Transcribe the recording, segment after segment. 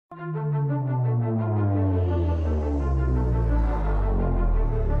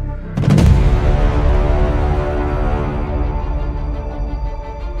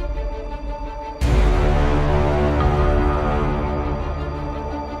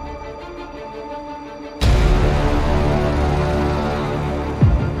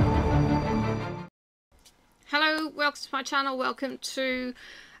welcome to my channel. Welcome to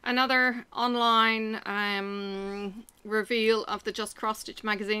another online reveal of the Just Cross Stitch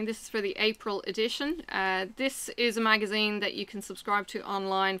magazine. This is for the April edition. This is a magazine that you can subscribe to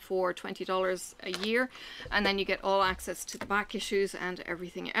online for $20 a year, and then you get all access to the back issues and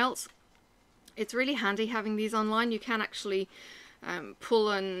everything else. It's really handy having these online. You can actually pull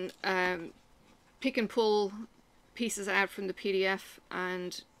and pick and pull pieces out from the PDF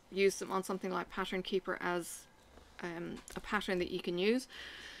and use them on something like Pattern Keeper as a pattern that you can use.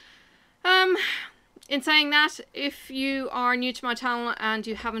 In saying that, if you are new to my channel and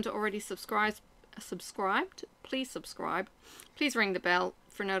you haven't already subscribed, please subscribe. Please ring the bell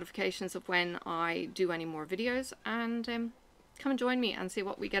for notifications of when I do any more videos, and come and join me and see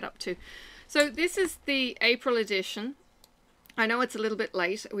what we get up to. So this is the April edition. I know it's a little bit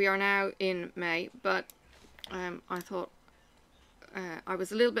late. We are now in May, but I thought I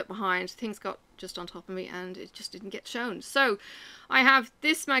was a little bit behind. Things got just on top of me and it just didn't get shown. So I have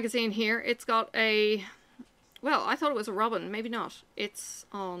this magazine here. It's got a, well, I thought it was a robin, maybe not. It's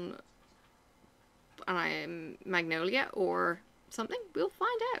on magnolia or something. We'll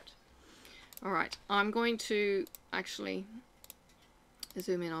find out. All right, I'm going to actually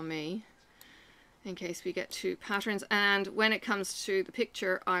zoom in on me in case we get to patterns, and when it comes to the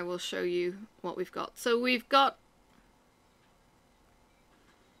picture I will show you what we've got. So we've got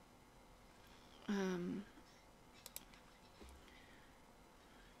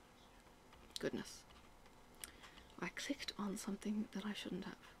goodness, I clicked on something that I shouldn't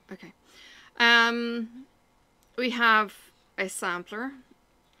have. Okay. We have a sampler.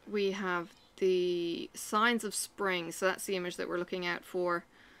 We have the signs of spring, so that's the image that we're looking at for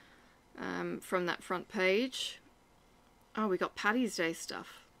from that front page. Oh, we got Paddy's Day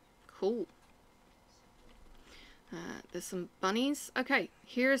stuff. Cool. There's some bunnies. Okay,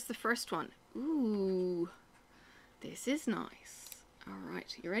 here's the first one. Ooh, this is nice.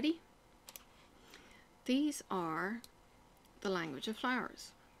 Alright, you ready? These are the language of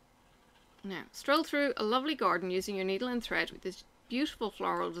flowers. Now, stroll through a lovely garden using your needle and thread with this beautiful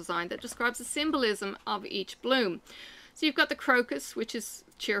floral design that describes the symbolism of each bloom. So you've got the crocus, which is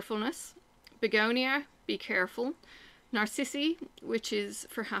cheerfulness, begonia, be careful, narcissi, which is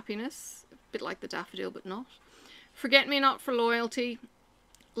for happiness, a bit like the daffodil but not, forget-me-not for loyalty,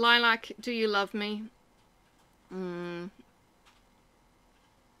 lilac, do you love me? I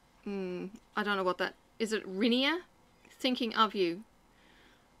don't know what that is. It Rhinia? Thinking of you.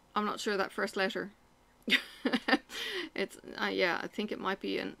 I'm not sure that first letter. It's yeah, I think it might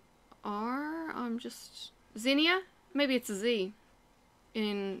be an R. I'm just zinnia. Maybe it's a Z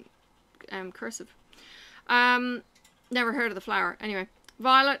in cursive. Never heard of the flower. Anyway,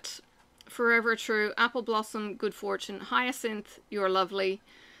 violet, forever true. Apple blossom, good fortune. Hyacinth, you're lovely.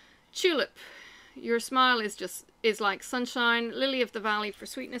 Tulip, your smile is like sunshine. Lily of the valley for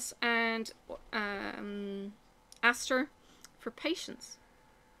sweetness, and aster for patience.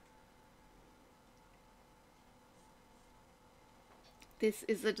 This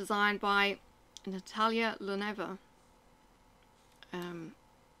is a design by Natalia Luneva.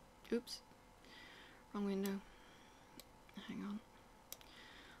 Oops, wrong window. Hang on.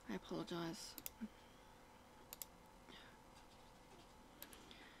 I apologize.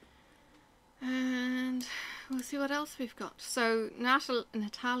 And we'll see what else we've got. So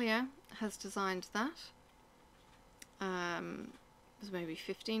Natalia has designed that. There's maybe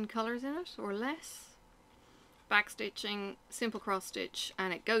 15 colours in it or less. Backstitching, simple cross stitch,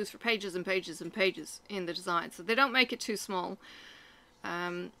 and it goes for pages and pages and pages in the design. So they don't make it too small.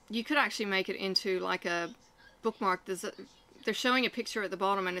 You could actually make it into like a bookmark. They're showing a picture at the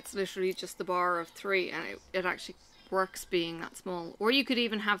bottom and it's literally just the bar of 3, and it actually works being that small. Or you could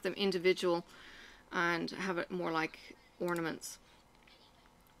even have them individual and have it more like ornaments.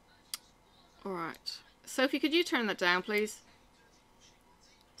 Alright. Sophie, could you turn that down, please?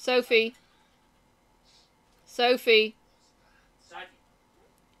 Sophie. Sophie. Turn it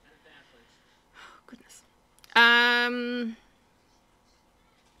down, please. Oh, goodness.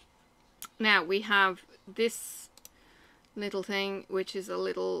 Now we have this little thing, which is a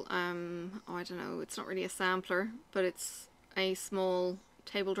little, oh, I don't know, it's not really a sampler, but it's a small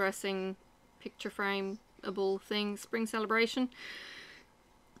table dressing, picture frameable thing, spring celebration.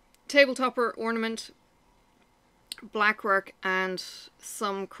 Table topper ornament, black work, and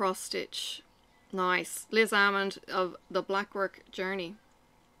some cross stitch. Nice. Liz Almond of the Blackwork Journey.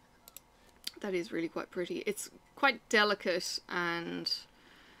 That is really quite pretty. It's quite delicate and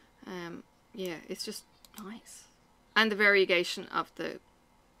yeah, it's just nice. And the variegation of the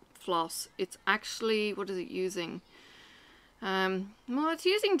floss. It's actually, what is it using? Well, it's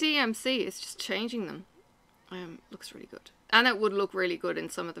using DMC. It's just changing them. Looks really good. And it would look really good in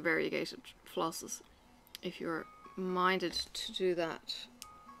some of the variegated flosses if you're minded to do that.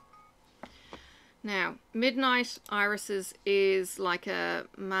 Now, Midnight Irises is like a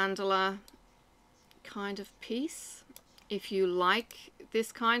mandala kind of piece. If you like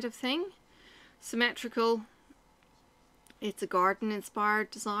this kind of thing, symmetrical, it's a garden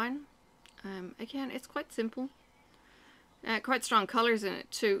inspired design. Again, it's quite simple. Quite strong colours in it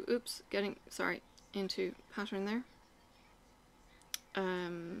too. Oops, getting, sorry, into pattern there.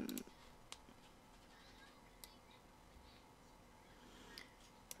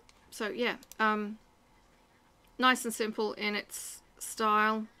 So yeah, nice and simple in its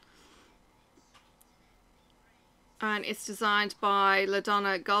style. And it's designed by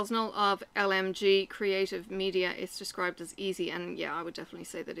LaDonna Gosnell of LMG Creative Media. It's described as easy, and yeah, I would definitely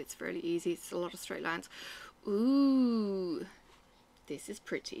say that it's fairly easy. It's a lot of straight lines. Ooh, this is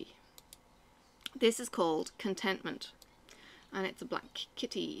pretty. This is called Contentment, and it's a black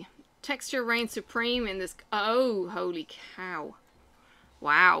kitty. Texture reigns supreme in this. Oh, holy cow.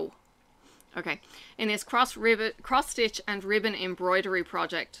 Wow. Okay, in this cross stitch and ribbon embroidery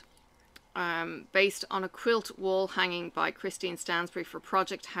project, based on a quilt wall hanging by Christine Stansbury for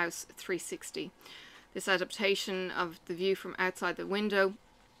Project House 360. This adaptation of the view from outside the window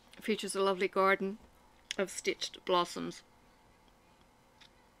features a lovely garden of stitched blossoms.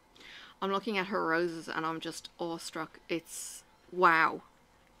 I'm looking at her roses and I'm just awestruck. It's wow.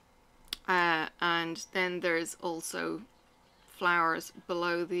 And then there's also flowers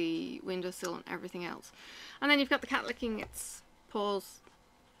below the windowsill and everything else. And then you've got the cat licking its paw.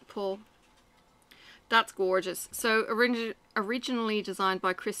 That's gorgeous. So originally designed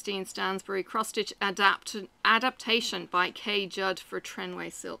by Christine Stansbury, cross-stitch adaptation by Kay Judd for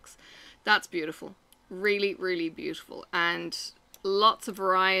Trenway Silks. That's beautiful. Really, really beautiful. And lots of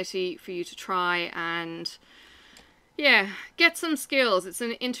variety for you to try, and yeah, get some skills. It's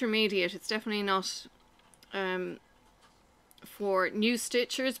an intermediate. It's definitely not for new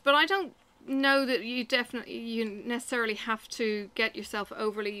stitchers, but I don't know that you necessarily have to get yourself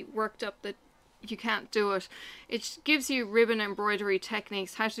overly worked up that you can't do it. It gives you ribbon embroidery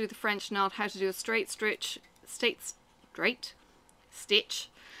techniques, how to do the French knot, how to do a straight stitch,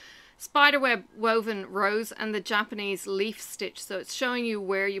 spiderweb woven rose, and the Japanese leaf stitch. So it's showing you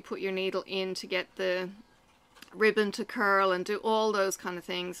where you put your needle in to get the ribbon to curl and do all those kind of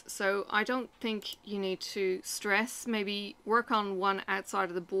things. So I don't think you need to stress. Maybe work on one outside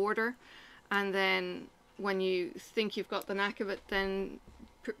of the border, and then when you think you've got the knack of it, then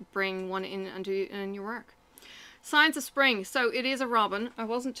bring one in and do it in your work. Signs of spring. So it is a robin. I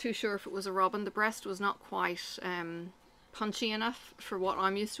wasn't too sure if it was a robin. The breast was not quite punchy enough for what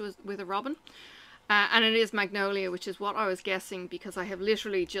I'm used to with a robin. And it is magnolia, which is what I was guessing, because I have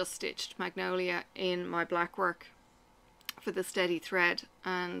literally just stitched magnolia in my black work for the steady thread.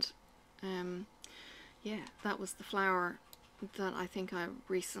 And yeah, that was the flower that I think I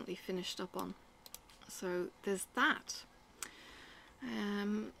recently finished up on. So there's that.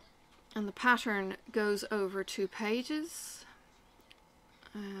 And the pattern goes over 2 pages.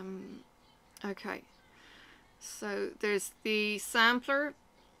 Okay, so there's the sampler.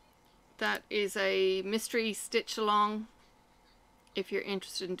 That is a mystery stitch along, if you're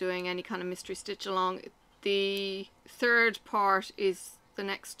interested in doing any kind of mystery stitch along. The third part is the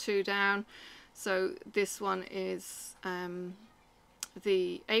next 2 down. So this one is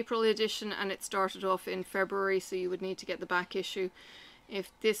the April edition, and it started off in February, so you would need to get the back issue.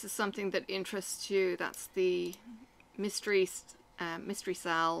 If this is something that interests you, that's the Mystery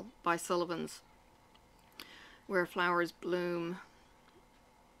Sal by Sullivan's, Where Flowers Bloom.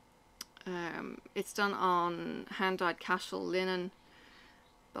 It's done on hand-dyed casual linen,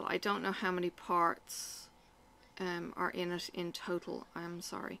 but I don't know how many parts are in it in total. I'm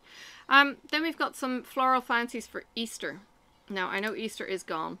sorry. Then we've got some floral fancies for Easter. Now, I know Easter is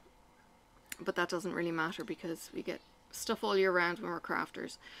gone, but that doesn't really matter because we get stuff all year round when we're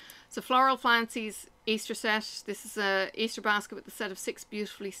crafters. So Floral Fancies Easter set. This is a Easter basket with a set of 6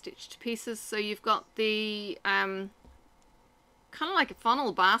 beautifully stitched pieces. So you've got the kind of like a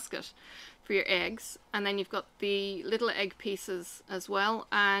funnel basket for your eggs, and then you've got the little egg pieces as well,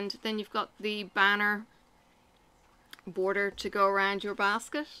 and then you've got the banner border to go around your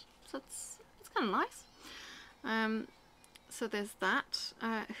basket. So it's kind of nice. So there's that.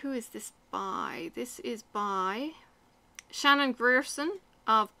 Who is this by? This is by Shannon Grierson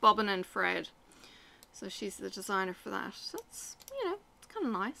of Bobbin and Fred. So she's the designer for that. So it's, you know, it's kind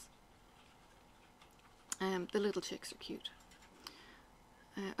of nice. The little chicks are cute.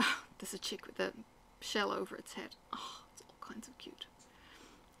 There's a chick with a shell over its head. Oh, it's all kinds of cute.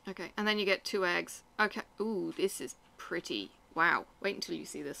 Okay, and then you get 2 eggs. Okay, ooh, this is pretty. Wow, wait until you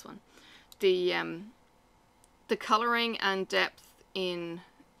see this one. The colouring and depth in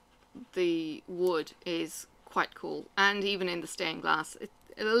the wood is quite cool, and even in the stained glass.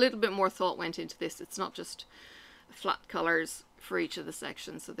 A little bit more thought went into this. It's not just flat colours for each of the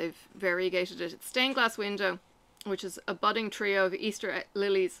sections, so they've variegated it. It's stained glass window, which is a budding trio of Easter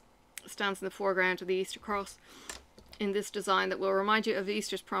lilies, stands in the foreground of the Easter cross in this design that will remind you of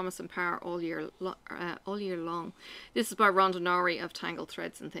Easter's promise and power all year long. This is by Rhonda Norrie of Tangled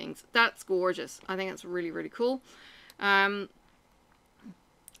Threads and Things. That's gorgeous. I think that's really, really cool.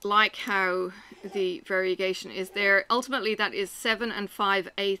 Like how the variegation is there. Ultimately, that is 7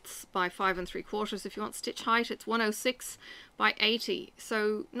 5/8 by 5 3/4. If you want stitch height, it's 106 by 80.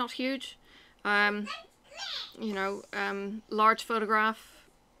 So not huge. You know, large photograph,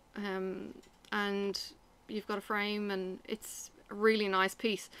 and you've got a frame, and it's a really nice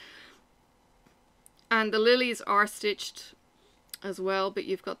piece. And the lilies are stitched as well, but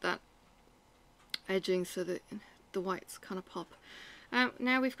you've got that edging so that the whites kind of pop.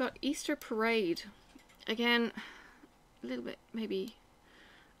 Now we've got Easter Parade. Again, a little bit maybe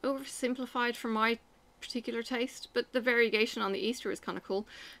oversimplified for my particular taste, but the variegation on the Easter is kind of cool.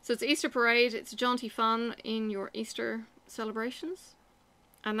 So it's Easter Parade. It's jaunty fun in your Easter celebrations.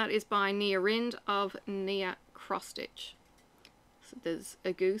 And that is by Nia Rind of Nia Cross Stitch. So there's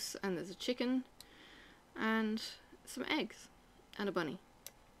a goose and there's a chicken and some eggs and a bunny.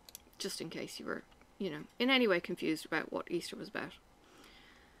 Just in case you were, you know, in any way confused about what Easter was about.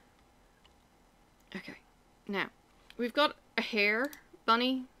 Okay, now we've got a hare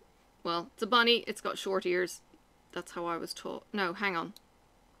bunny. Well, it's a bunny, it's got short ears. That's how I was taught. No, hang on.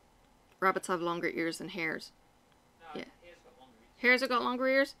 Rabbits have longer ears than hares. Yeah. Hares have got longer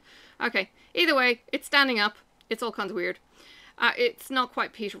ears? Okay. Either way, it's standing up. It's all kinds of weird. It's not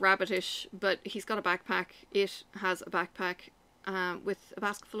quite Peter Rabbitish, but he's got a backpack. It has a backpack with a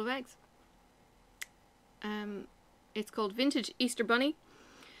basket full of eggs. It's called Vintage Easter Bunny.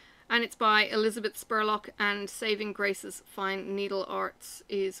 And it's by Elizabeth Spurlock, and Saving Grace's Fine Needle Arts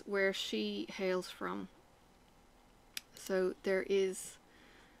is where she hails from. So there is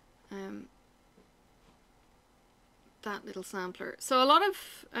that little sampler. So a lot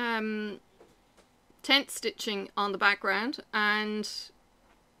of tent stitching on the background and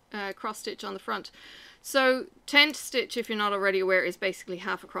cross stitch on the front. So tent stitch, if you're not already aware, is basically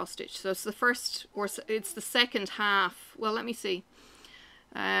half a cross stitch. So it's the first, or it's the second half. Well, let me see.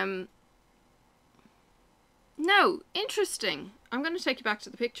 No, interesting. I'm going to take you back to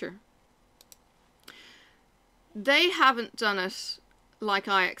the picture. They haven't done it like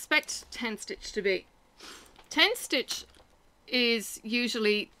I expect tent stitch to be. Tent stitch is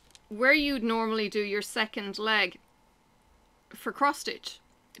usually where you'd normally do your second leg for cross stitch,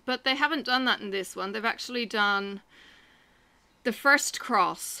 but they haven't done that in this one. They've actually done the first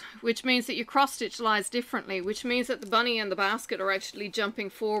cross, which means that your cross stitch lies differently, which means that the bunny and the basket are actually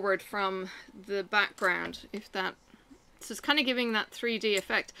jumping forward from the background, if that, so it's kind of giving that 3D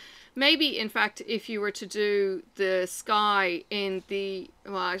effect. Maybe, in fact, if you were to do the sky in the,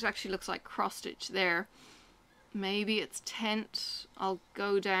 well, it actually looks like cross stitch there. Maybe it's tent. I'll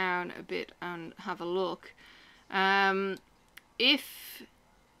go down a bit and have a look. If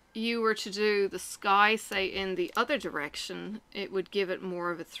you were to do the sky, say, in the other direction, it would give it more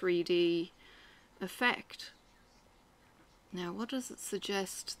of a 3D effect. Now, what does it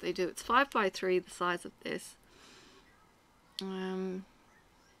suggest they do? It's 5 by 3, the size of this. Yeah,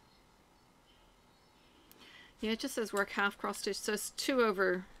 it just says work half cross stitch, so it's 2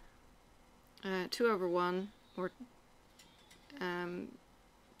 over 1, or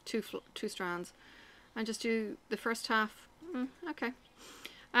 2 strands, and just do the first half. Okay.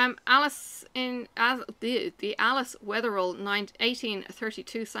 Alice in the Alice Weatherall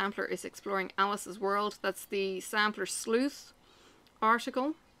 1832 sampler is exploring Alice's world. That's the Sampler Sleuth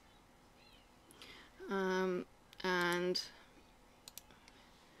article, and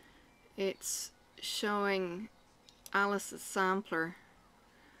it's showing Alice's sampler.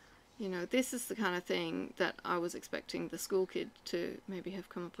 You know, this is the kind of thing that I was expecting the school kid to maybe have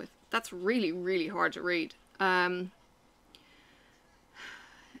come up with. That's really, really hard to read.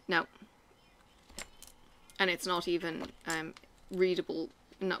 No. And it's not even readable.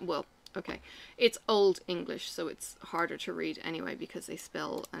 Not, well, okay. It's Old English, so it's harder to read anyway because they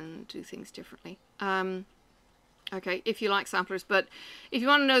spell and do things differently. Okay, if you like samplers. But if you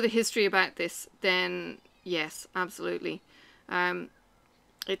want to know the history about this, then yes, absolutely.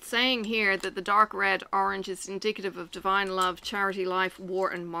 It's saying here that the dark red orange is indicative of divine love, charity, life, war,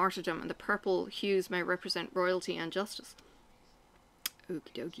 and martyrdom, and the purple hues may represent royalty and justice.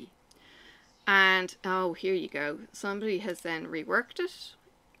 Okie dokie. And, oh, here you go. Somebody has then reworked it,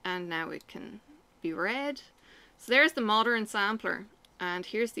 and now it can be read. So there's the modern sampler, and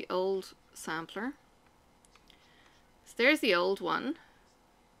here's the old sampler. So there's the old one,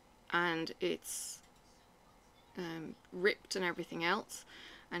 and it's ripped and everything else.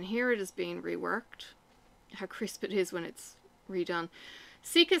 And here it is being reworked. How crisp it is when it's redone.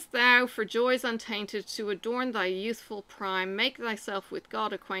 Seekest thou for joys untainted to adorn thy youthful prime, make thyself with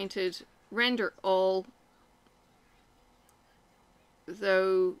God acquainted, render all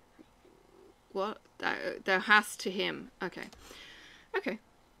thou hast to him. Okay. Okay.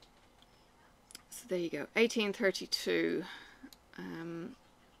 So there you go. 1832.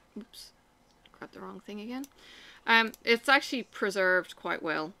 Oops. Grabbed the wrong thing again. It's actually preserved quite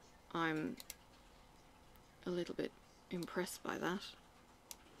well. I'm a little bit impressed by that.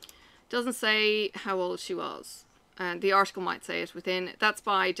 Doesn't say how old she was. The article might say it within. That's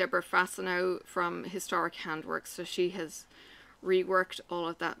by Deborah Fassino from Historic Handwork. So she has reworked all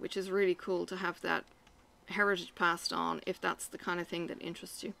of that, which is really cool to have that heritage passed on if that's the kind of thing that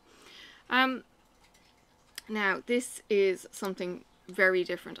interests you. Now, this is something very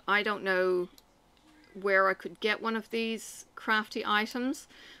different. I don't know where I could get one of these crafty items,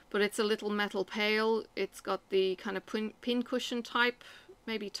 but it's a little metal pail. It's got the kind of pin cushion type,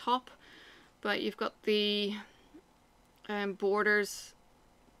 maybe top, but you've got the borders,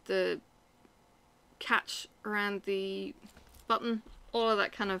 the catch around the button, all of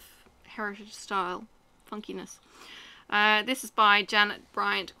that kind of heritage style funkiness. This is by Janet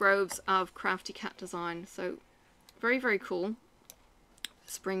Bryant Groves of Crafty Cat Design. So very, very cool.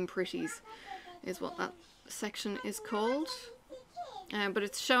 Spring Pretties is what that section is called. But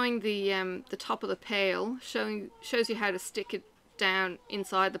it's showing the top of the pail, shows you how to stick it down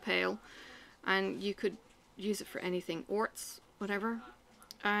inside the pail, and you could use it for anything, orts, whatever.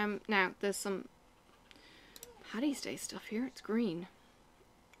 Now there's some Paddy's Day stuff here. It's green.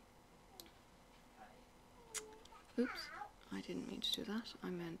 Oops, I didn't mean to do that. I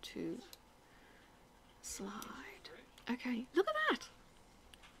meant to slide. Okay, look at that.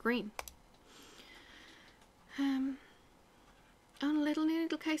 Green. And a little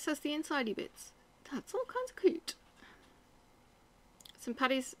needle case has the insidey bits. That's all kinds of cute. Some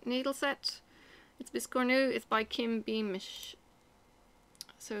Paddy's needle set. It's Biscornu. It's by Kim Beamish.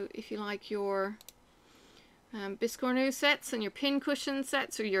 So if you like your Biscornu sets and your pin cushion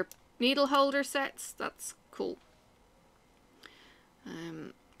sets or your needle holder sets, that's cool.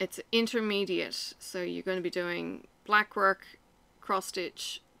 It's intermediate, so you're going to be doing black work, cross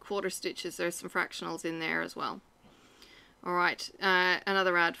stitch, quarter stitches. There's some fractionals in there as well. Alright,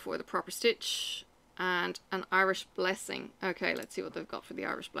 another ad for the proper stitch and an Irish blessing. Okay, let's see what they've got for the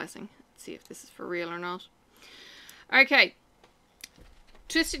Irish blessing. Let's see if this is for real or not. Okay,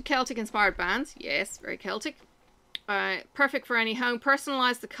 twisted Celtic inspired bands. Yes, very Celtic. Perfect for any home.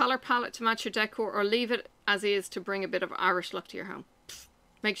 Personalize the color palette to match your decor or leave it as is to bring a bit of Irish luck to your home. Pfft.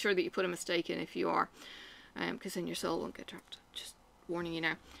 Make sure that you put a mistake in if you are, because then your soul won't get trapped. Just warning you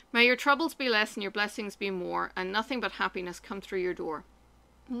now. May your troubles be less and your blessings be more, and nothing but happiness come through your door.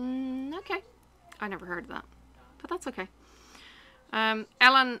 Okay. I never heard of that, but that's okay.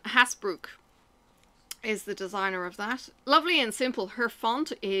 Ellen Hasbrook is the designer of that. Lovely and simple. Her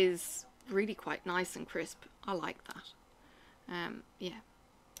font is really quite nice and crisp. I like that. Yeah,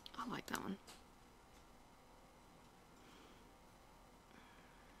 I like that one.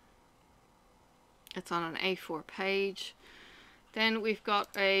 It's on an A4 page. Then we've got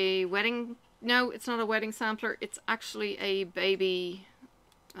a wedding. No, it's not a wedding sampler. It's actually a baby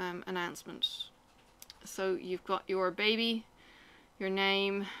announcement. So you've got your baby, your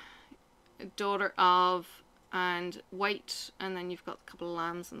name, daughter of, and weight, and then you've got a couple of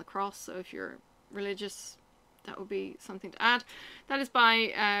lambs and the cross. So if you're religious, that would be something to add. That is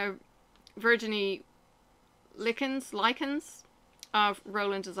by Virginie Likens of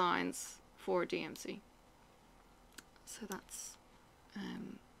Roland Designs for DMC. So that's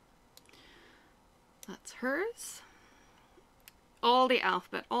hers. All the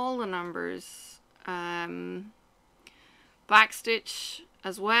alphabet, all the numbers, backstitch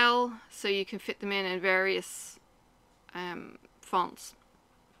as well, so you can fit them in various fonts.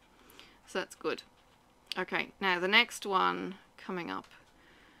 So that's good. Okay, now the next one coming up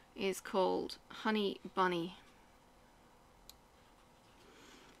is called Honey Bunny.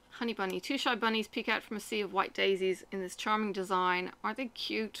 Honey Bunny. Two shy bunnies peek out from a sea of white daisies in this charming design. Aren't they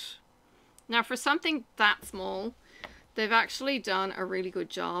cute? Now for something that small, they've actually done a really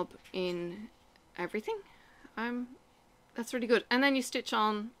good job in everything. That's really good. And then you stitch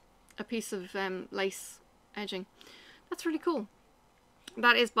on a piece of lace edging. That's really cool.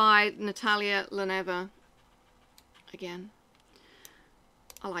 That is by Natalia Leneva. Again,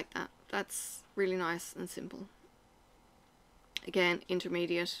 I like that. That's really nice and simple. Again,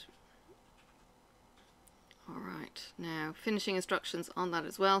 intermediate. Alright, now finishing instructions on that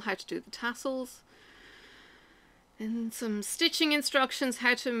as well. How to do the tassels. And some stitching instructions,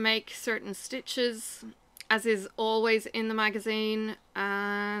 how to make certain stitches, as is always in the magazine.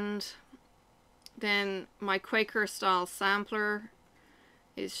 And then my Quaker style sampler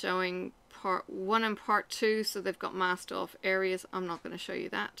is showing part 1 and part 2, so they've got masked off areas. I'm not going to show you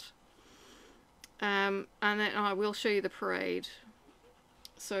that. And then I will show you the parade.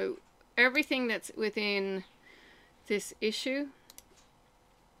 So everything that's within this issue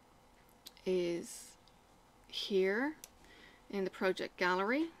is here in the project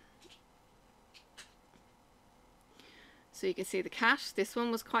gallery. So you can see the cat. This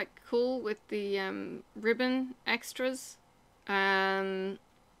one was quite cool with the ribbon extras.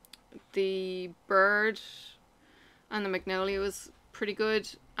 The bird and the magnolia was pretty good.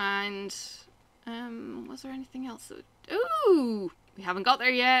 And was there anything else? Ooh, we haven't got there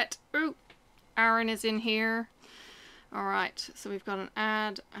yet. Ooh, Aaron is in here. Alright, so we've got an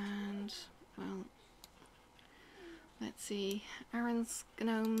ad and, well, let's see. Aaron's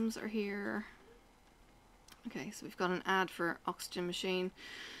gnomes are here. Okay, so we've got an ad for oxygen machine.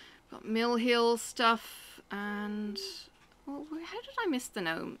 We've got Mill Hill stuff and, well, how did I miss the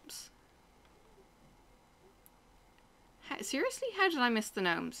gnomes? Seriously, how did I miss the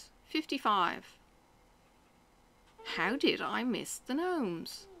gnomes? 55. How did I miss the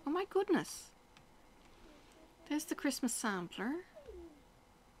gnomes? Oh my goodness. There's the Christmas sampler.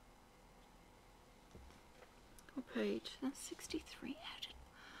 What page? That's 63.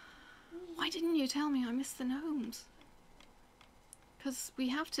 Why didn't you tell me I missed the gnomes? Because we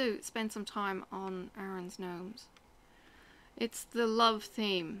have to spend some time on Aaron's gnomes. It's the love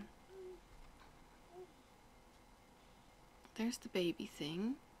theme. There's the baby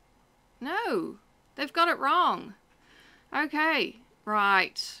thing. No! They've got it wrong. Okay.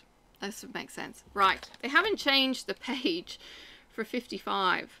 Right. This would make sense. Right. They haven't changed the page for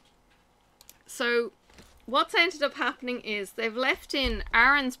 55. So what's ended up happening is they've left in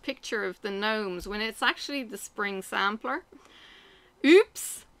Aaron's picture of the gnomes when it's actually the spring sampler.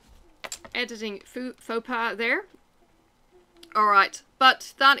 Oops. Editing faux pas there. Alright,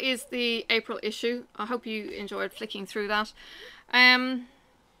 but that is the April issue. I hope you enjoyed flicking through that.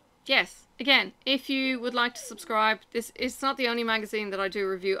 Yes, again, if you would like to subscribe, this is not the only magazine that I do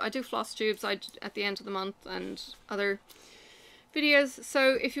review. I do floss tubes at the end of the month and other videos.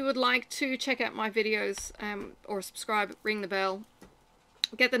 So if you would like to check out my videos or subscribe, ring the bell,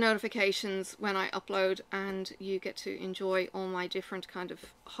 get the notifications when I upload, and you get to enjoy all my different kind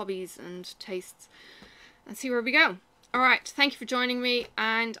of hobbies and tastes and see where we go. Alright, thank you for joining me,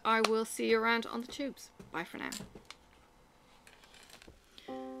 and I will see you around on the tubes. Bye for now.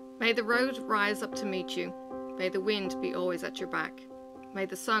 May the road rise up to meet you. May the wind be always at your back. May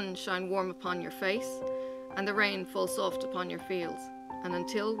the sun shine warm upon your face, and the rain fall soft upon your fields. And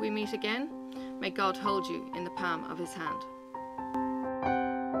until we meet again, may God hold you in the palm of his hand.